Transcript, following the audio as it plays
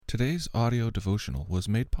Today's audio devotional was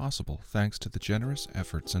made possible thanks to the generous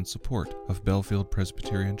efforts and support of Bellefield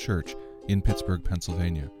Presbyterian Church in Pittsburgh,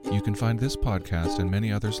 Pennsylvania. You can find this podcast and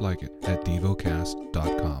many others like it at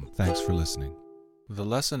Devocast.com. Thanks for listening. The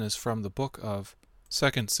lesson is from the book of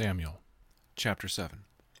 2 Samuel, chapter 7.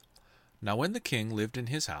 Now when the king lived in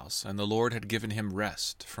his house, and the Lord had given him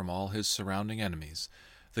rest from all his surrounding enemies,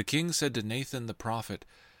 the king said to Nathan the prophet,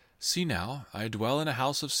 "See now, I dwell in a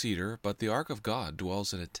house of cedar, but the ark of God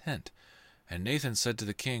dwells in a tent." And Nathan said to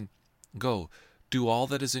the king, "Go, do all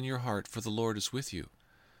that is in your heart, for the Lord is with you."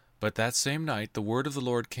 But that same night the word of the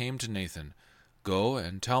Lord came to Nathan, "Go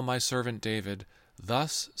and tell my servant David,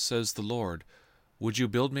 Thus says the Lord, would you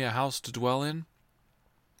build me a house to dwell in?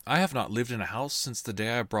 I have not lived in a house since the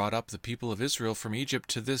day I brought up the people of Israel from Egypt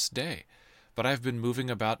to this day, but I have been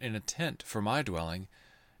moving about in a tent for my dwelling.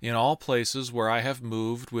 In all places where I have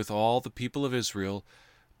moved with all the people of Israel,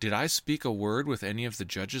 did I speak a word with any of the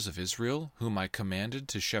judges of Israel, whom I commanded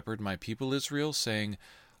to shepherd my people Israel, saying,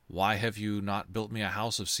 Why have you not built me a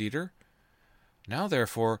house of cedar? Now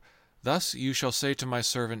therefore, thus you shall say to my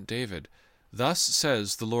servant David, Thus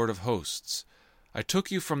says the Lord of hosts, I took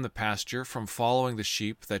you from the pasture, from following the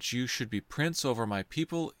sheep, that you should be prince over my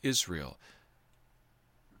people Israel.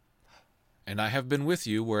 And I have been with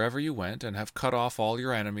you wherever you went, and have cut off all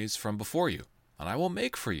your enemies from before you. And I will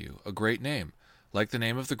make for you a great name, like the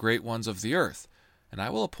name of the great ones of the earth. And I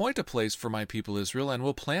will appoint a place for my people Israel, and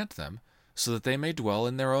will plant them, so that they may dwell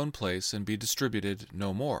in their own place, and be distributed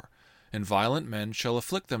no more. And violent men shall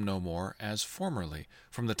afflict them no more, as formerly,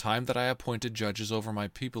 from the time that I appointed judges over my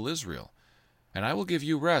people Israel. And I will give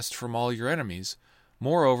you rest from all your enemies.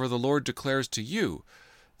 Moreover, the Lord declares to you,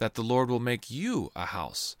 that the Lord will make you a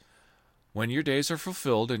house. When your days are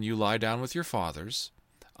fulfilled, and you lie down with your fathers,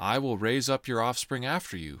 I will raise up your offspring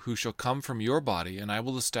after you, who shall come from your body, and I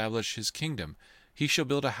will establish his kingdom. He shall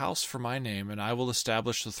build a house for my name, and I will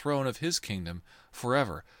establish the throne of his kingdom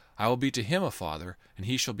forever. I will be to him a father, and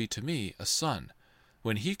he shall be to me a son.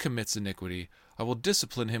 When he commits iniquity, I will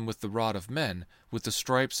discipline him with the rod of men, with the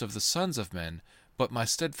stripes of the sons of men, but my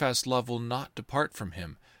steadfast love will not depart from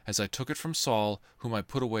him, as I took it from Saul, whom I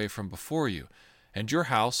put away from before you. And your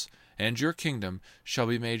house and your kingdom shall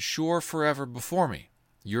be made sure forever before me.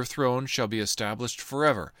 Your throne shall be established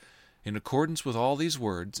forever. In accordance with all these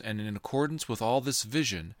words, and in accordance with all this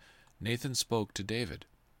vision, Nathan spoke to David.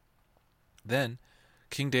 Then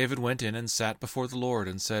King David went in and sat before the Lord,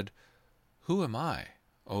 and said, Who am I,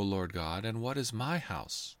 O Lord God, and what is my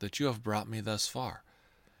house, that you have brought me thus far?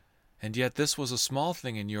 And yet this was a small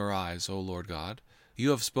thing in your eyes, O Lord God. You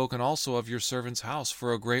have spoken also of your servant's house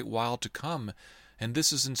for a great while to come, and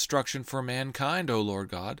this is instruction for mankind, O Lord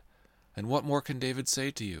God. And what more can David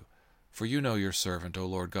say to you? For you know your servant, O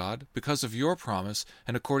Lord God. Because of your promise,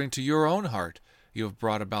 and according to your own heart, you have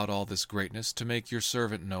brought about all this greatness, to make your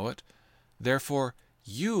servant know it. Therefore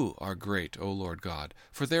you are great, O Lord God,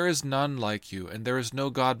 for there is none like you, and there is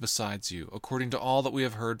no God besides you, according to all that we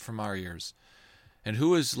have heard from our ears. And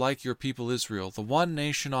who is like your people Israel, the one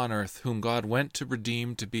nation on earth, whom God went to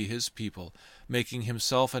redeem to be his people, making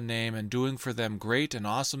himself a name and doing for them great and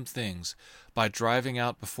awesome things, by driving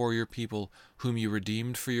out before your people, whom you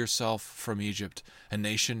redeemed for yourself from Egypt, a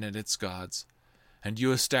nation and its gods. And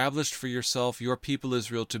you established for yourself your people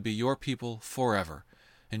Israel to be your people forever.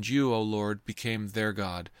 And you, O Lord, became their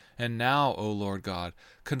God. And now, O Lord God,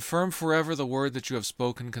 confirm forever the word that you have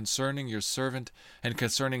spoken concerning your servant and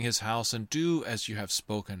concerning his house, and do as you have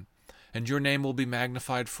spoken. And your name will be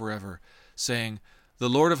magnified forever, saying, The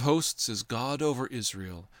Lord of hosts is God over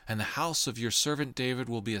Israel, and the house of your servant David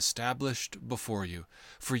will be established before you.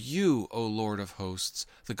 For you, O Lord of hosts,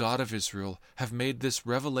 the God of Israel, have made this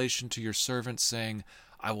revelation to your servant, saying,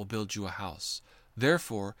 I will build you a house.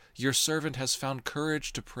 Therefore your servant has found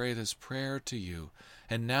courage to pray this prayer to you.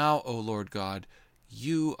 And now, O Lord God,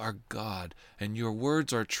 you are God, and your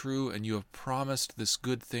words are true, and you have promised this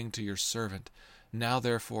good thing to your servant. Now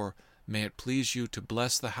therefore may it please you to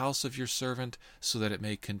bless the house of your servant, so that it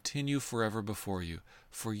may continue forever before you.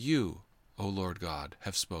 For you, O Lord God,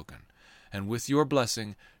 have spoken, and with your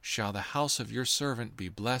blessing shall the house of your servant be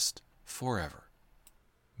blessed forever.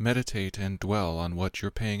 Meditate and dwell on what you're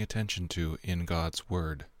paying attention to in God's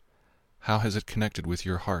Word. How has it connected with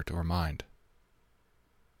your heart or mind?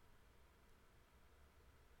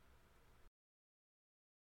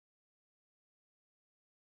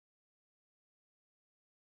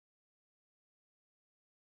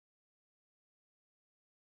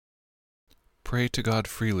 Pray to God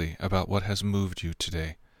freely about what has moved you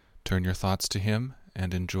today. Turn your thoughts to Him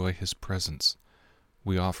and enjoy His presence.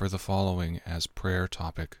 We offer the following as prayer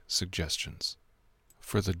topic suggestions.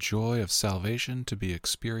 for the joy of salvation to be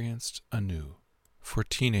experienced anew. For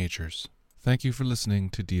teenagers. Thank you for listening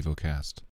to Devocast.